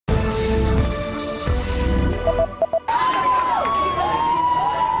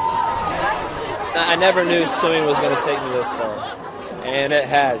I never knew swimming was going to take me this far, and it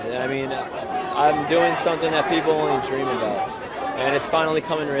has. I mean, I'm doing something that people only dream about, and it's finally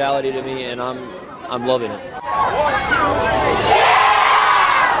coming reality to me, and I'm loving it.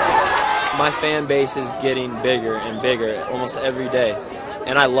 My fan base is getting bigger and bigger almost every day,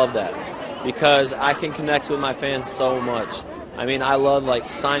 and I love that because I can connect with my fans so much. I mean, I love like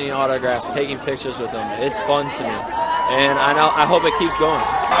signing autographs, taking pictures with them. It's fun to me, and I hope it keeps going.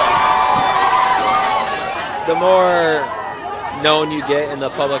 The more known you get in the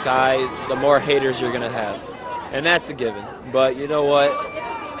public eye, the more haters you're going to have, and that's a given. But you know what?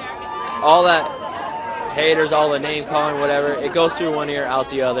 All that haters, all the name calling, whatever, it goes through one ear, out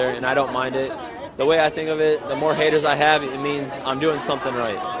the other, and I don't mind it. The way I think of it, the more haters I have, it means I'm doing something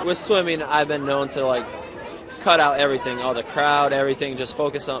right. With swimming, I've been known to like cut out everything, all the crowd, everything, just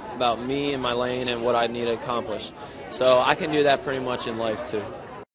focus on about me and my lane and what I need to accomplish. So I can do that pretty much in life too.